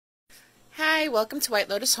Hi, welcome to White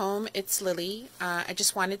Lotus Home. It's Lily. I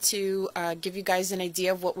just wanted to give you guys an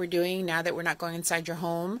idea of what we're doing now that we're not going inside your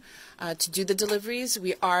home to do the deliveries.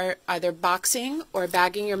 We are either boxing or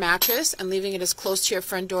bagging your mattress and leaving it as close to your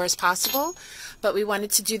front door as possible. But we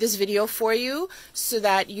wanted to do this video for you so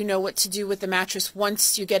that you know what to do with the mattress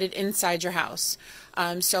once you get it inside your house.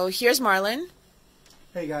 So here's Marlon.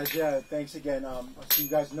 Hey guys, yeah, thanks again. So you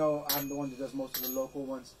guys know I'm the one that does most of the local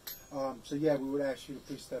ones. So yeah, we would ask you to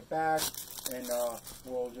please step back, and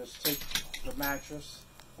we'll just take the mattress.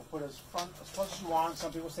 We'll put it as close as you want.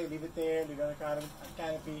 Some people say leave it there, leave it on the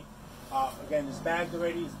canopy. Again, it's bagged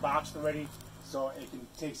already, it's boxed already, so it can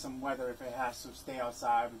take some weather if it has to stay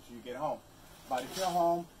outside until you get home. But if you're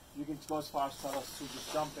home, you can go as far as tell us to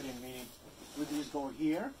just dump it in, meaning we can just go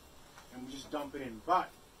here and we just dump it in. But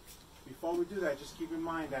before we do that, just keep in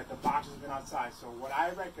mind that the box has been outside. So what I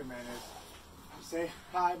recommend is you say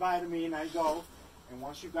hi, bye to me, and I go. And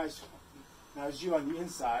once you guys, now it's you on the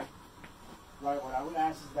inside, right? What I would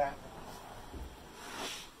ask is that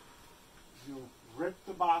you rip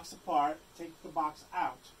the box apart, take the box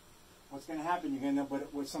out. What's going to happen? You're going to end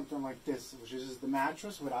up with something like this, which is the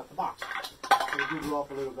mattress without the box. It'll do grow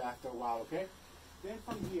up a little bit after a while, okay? Then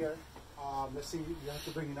from here, let's see, you have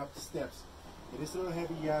to bring it up the steps. It is a little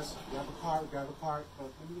heavy, yes. You have a cart, grab a cart, but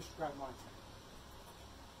let me just grab mine.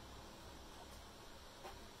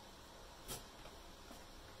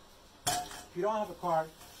 If you don't have a cart,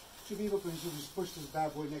 two people can just push this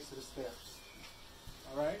bad boy next to the steps.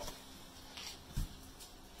 Alright?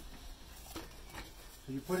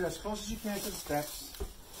 So you put it as close as you can to the steps.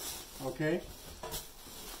 Okay?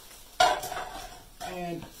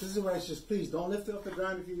 And this is what I says, please don't lift it off the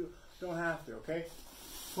ground if you don't have to, okay?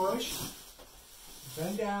 Push.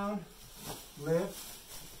 Bend down, lift,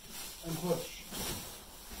 and push.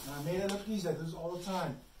 Now I made it look easy. I do this all the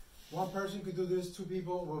time. One person could do this, two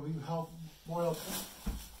people will be help more help.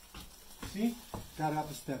 See? Got it up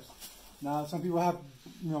the steps. Now some people have,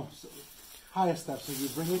 higher steps. So you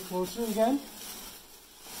bring it closer again.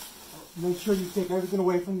 Make sure you take everything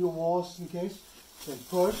away from your walls in case. Then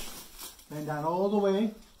push, bend down all the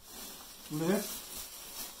way,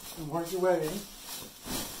 lift, and work your way in.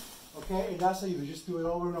 Okay, and that's how you just do it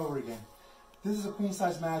over and over again. This is a queen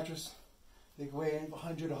size mattress. They weigh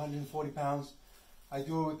 100, 140 pounds. I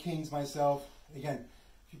do it with kings myself. Again,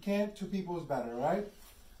 if you can't, two people is better, right?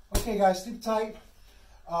 Okay guys, sleep tight.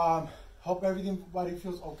 Hope everybody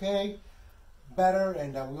feels okay, better,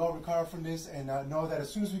 and we all recover from this, and know that as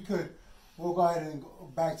soon as we could, we'll go ahead and go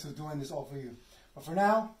back to doing this all for you. But for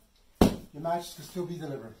now, your mattress can still be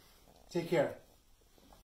delivered. Take care.